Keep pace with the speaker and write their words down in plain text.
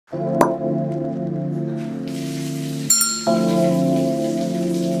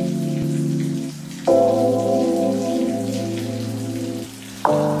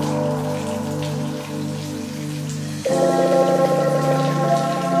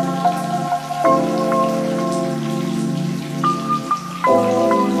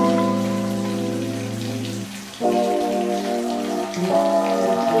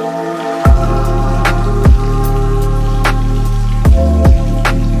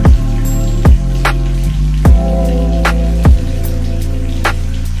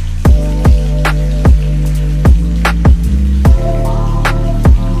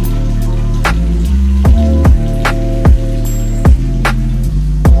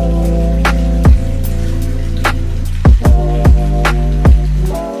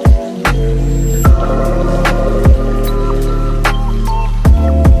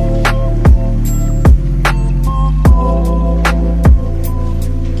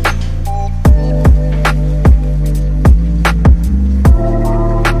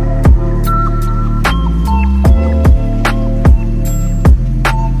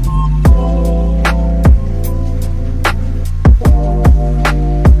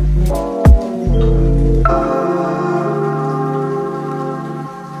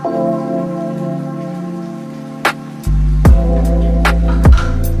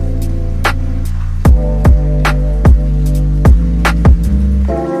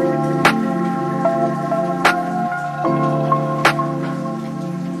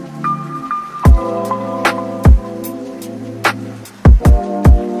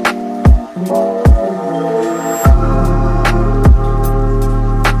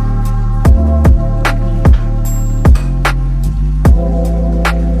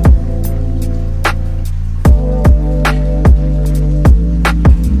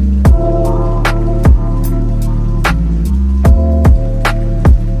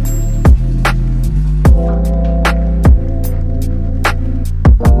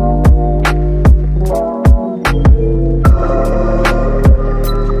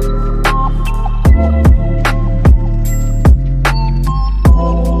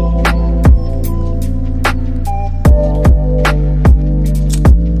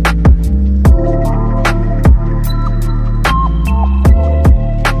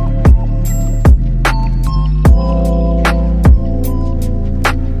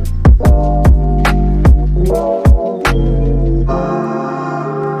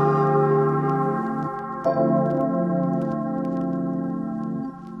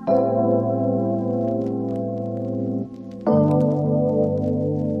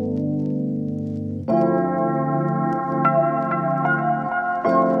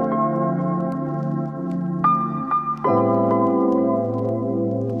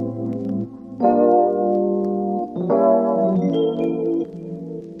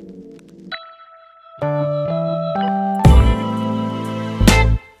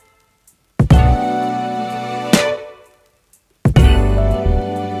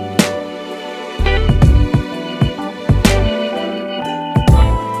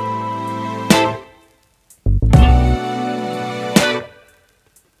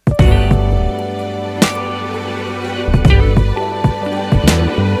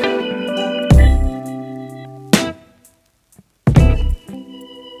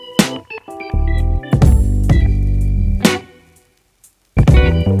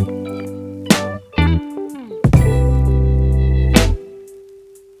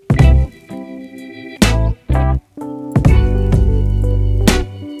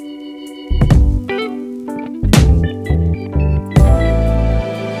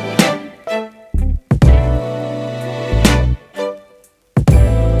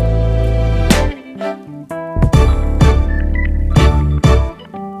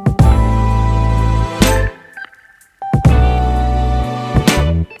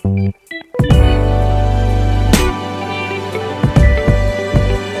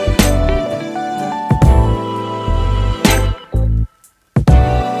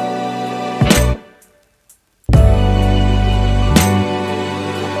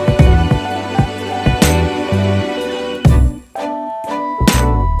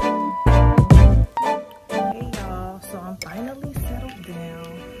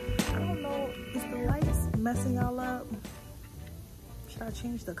messing y'all up? Should I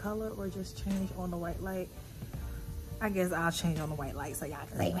change the color or just change on the white light? I guess I'll change on the white light so y'all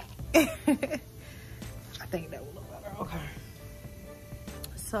can see me. I think that will look better. Okay.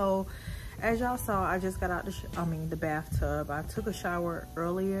 So, as y'all saw, I just got out the bathtub. I took a shower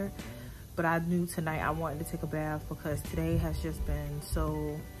earlier, but I knew tonight I wanted to take a bath because today has just been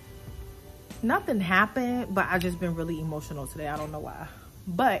so... Nothing happened, but I just been really emotional today. I don't know why.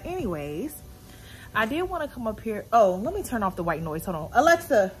 But anyways, I did want to come up here. Oh, let me turn off the white noise. Hold on.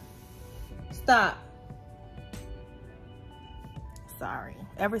 Alexa, stop. Sorry.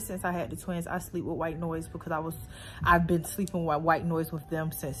 Ever since I had the twins, I sleep with white noise because I've been sleeping with white noise with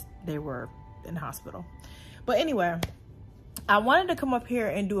them since they were in the hospital. But anyway, I wanted to come up here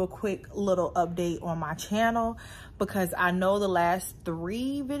and do a quick little update on my channel because I know the last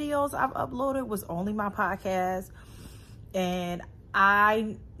 3 videos I've uploaded was only my podcast, and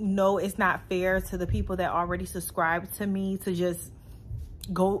I know it's not fair to the people that already subscribed to me to just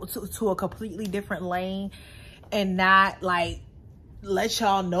go to a completely different lane and not like let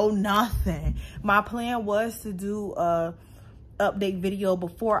y'all know nothing. My plan was to do a update video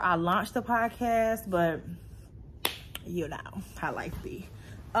before I launched the podcast, but you know how life be.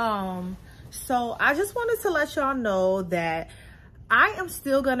 So I just wanted to let y'all know that I am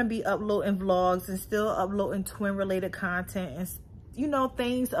still gonna be uploading vlogs and still uploading twin related content and, you know,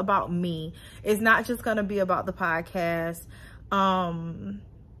 things about me. It's not just gonna be about the podcast.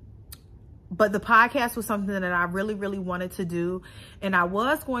 But the podcast was something that I really, really wanted to do, and I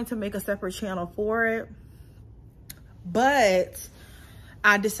was going to make a separate channel for it, but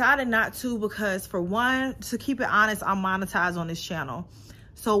I decided not to because, for one, to keep it honest, I'm monetized on this channel.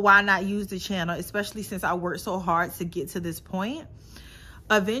 So why not use the channel, especially since I worked so hard to get to this point.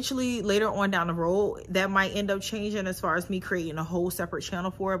 Eventually, later on down the road, that might end up changing as far as me creating a whole separate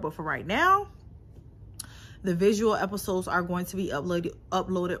channel for it. But for right now, the visual episodes are going to be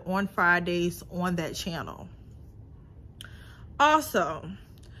uploaded on Fridays on that channel. Also,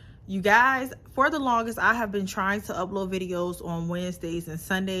 you guys, for the longest, I have been trying to upload videos on Wednesdays and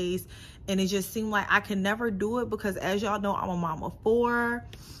Sundays, and it just seemed like I can never do it because, as y'all know, I'm a mom of 4,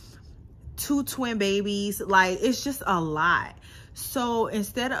 2 twin babies. Like, it's just a lot. So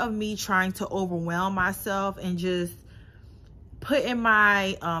instead of me trying to overwhelm myself and just putting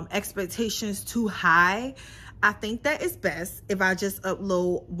my expectations too high, I think that it's best if I just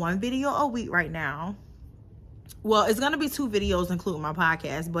upload 1 video a week right now. Well, it's gonna be 2 videos including my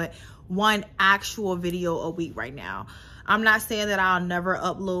podcast, but 1 actual video a week right now. I'm not saying that I'll never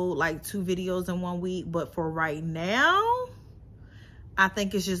upload like 2 videos in 1 week, but for right now, I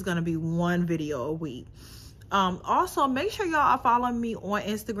think it's just gonna be 1 video a week. Also, make sure y'all are following me on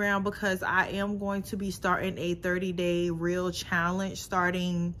Instagram because I am going to be starting a 30-day reel challenge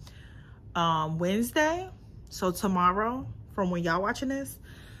starting Wednesday. So tomorrow, from when y'all watching this.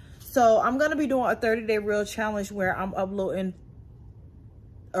 So I'm going to be doing a 30-day reel challenge where I'm uploading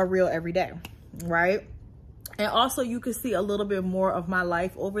a reel every day, right? And also you can see a little bit more of my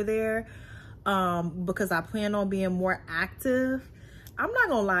life over there because I plan on being more active. I'm not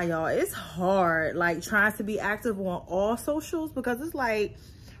gonna lie, y'all, it's hard like trying to be active on all socials because it's like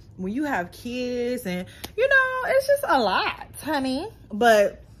when you have kids and, you know, it's just a lot, honey.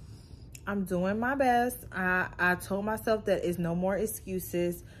 But I'm doing my best. I told myself that it's no more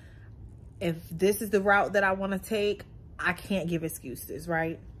excuses. If this is the route that I want to take, I can't give excuses,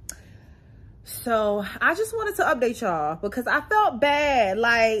 right? So I just wanted to update y'all because I felt bad.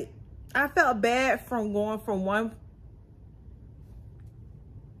 Like, I felt bad from going from one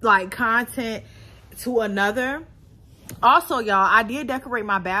like content to another. Also, y'all, I did decorate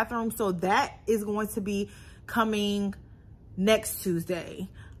my bathroom, so that is going to be coming next Tuesday.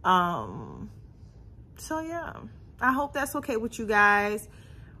 So yeah, I hope that's okay with you guys.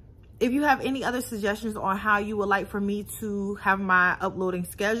 If you have any other suggestions on how you would like for me to have my uploading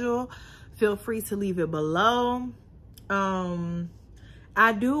schedule, feel free to leave it below.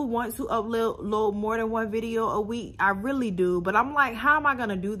 I do want to upload more than 1 video a week. I really do. But I'm like, how am I going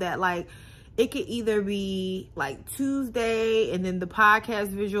to do that? Like, it could either be like Tuesday and then the podcast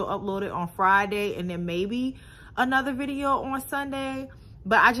visual uploaded on Friday and then maybe another video on Sunday.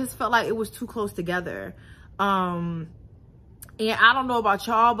 But I just felt like it was too close together. And I don't know about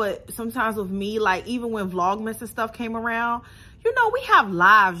y'all, but sometimes with me, like even when Vlogmas and stuff came around, you know, we have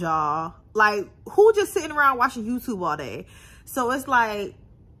lives, y'all. Like, who just sitting around watching YouTube all day? So it's like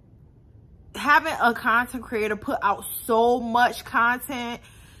having a content creator put out so much content,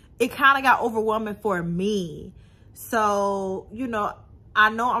 it kind of got overwhelming for me. So, you know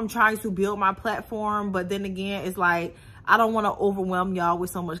I'm trying to build my platform, but then again, it's like, I don't want to overwhelm y'all with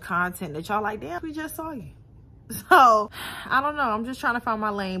so much content that y'all like, damn, we just saw you. So I don't know, I'm just trying to find my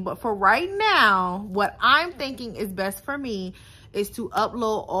lane. But for right now, what I'm thinking is best for me is to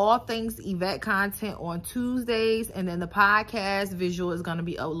upload all things Yvette content on Tuesdays, and then the podcast visual is going to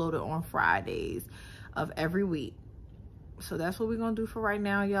be uploaded on Fridays of every week. So that's what we're going to do for right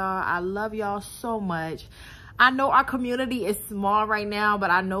now, y'all. I love y'all so much. I know our community is small right now,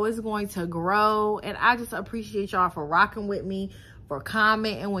 but I know it's going to grow, and I just appreciate y'all for rocking with me, for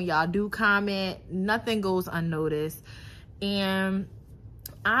commenting. When y'all do comment, nothing goes unnoticed. And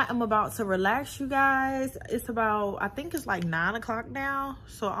I am about to relax, you guys. It's about, I think it's like 9 o'clock now.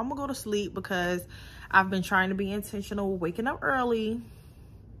 So I'm gonna go to sleep because I've been trying to be intentional, waking up early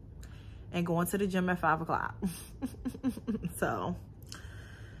and going to the gym at 5 o'clock. So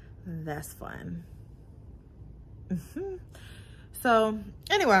that's fun. So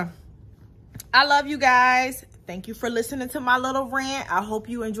anyway, I love you guys. Thank you for listening to my little rant. I hope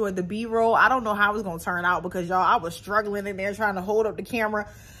you enjoyed the B-roll. I don't know how it's going to turn out because, y'all, I was struggling in there trying to hold up the camera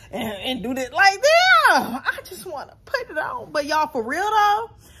and do this like, damn, I just want to put it on. But, y'all, for real, though,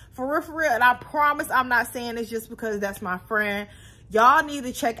 for real, and I promise I'm not saying this just because that's my friend. Y'all need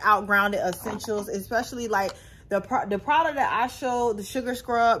to check out Grounded Essentials, especially, like, the product that I showed, the sugar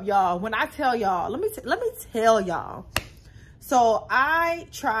scrub. Y'all, when I tell y'all, let me tell y'all. So I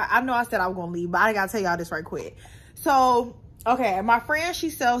know I said I was gonna leave, but I gotta tell y'all this right quick. So, okay, my friend, she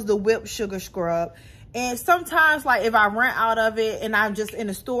sells the whipped sugar scrub. And sometimes, like, if I run out of it and I'm just in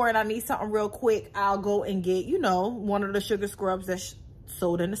the store and I need something real quick, I'll go and get, you know, one of the sugar scrubs that's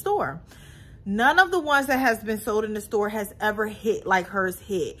sold in the store. None of the ones that has been sold in the store has ever hit like hers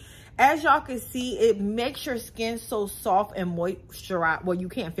hit. As y'all can see, it makes your skin so soft and moisturized. Well, you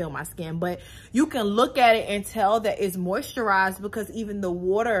can't feel my skin, but you can look at it and tell that it's moisturized because even the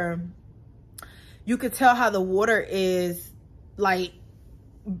water, you could tell how the water is like,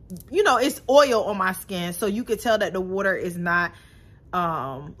 you know, it's oil on my skin. So you could tell that the water is not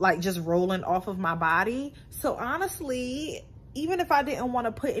like just rolling off of my body. So honestly, even if I didn't want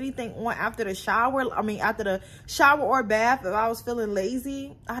to put anything on after the shower, after the shower or bath, if I was feeling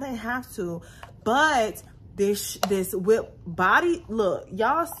lazy, I didn't have to. But this whip body, look,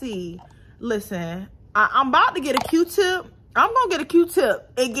 y'all see, listen, I'm about to get a Q-tip. I'm going to get a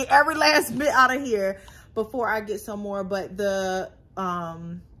Q-tip and get every last bit out of here before I get some more. But the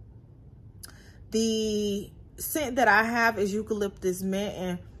scent that I have is eucalyptus mint,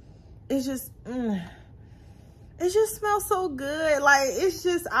 and it's just, it just smells so good. Like, it's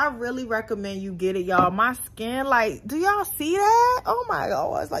just, I really recommend you get it, y'all. My skin, like, do y'all see that? Oh my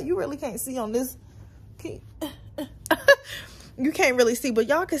God. It's like, you really can't see on this. You can't really see, but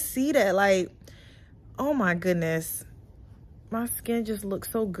y'all can see that. Like, oh my goodness. My skin just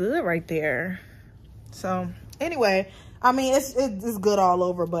looks so good right there. So, anyway, I mean, it's good all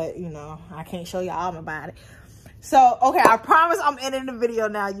over, but, you know, I can't show y'all my body. So, okay, I promise I'm ending the video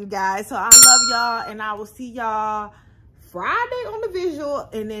now, you guys. So, I love y'all, and I will see y'all Friday on the visual,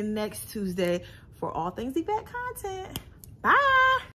 and then next Tuesday for all things Yvette content. Bye.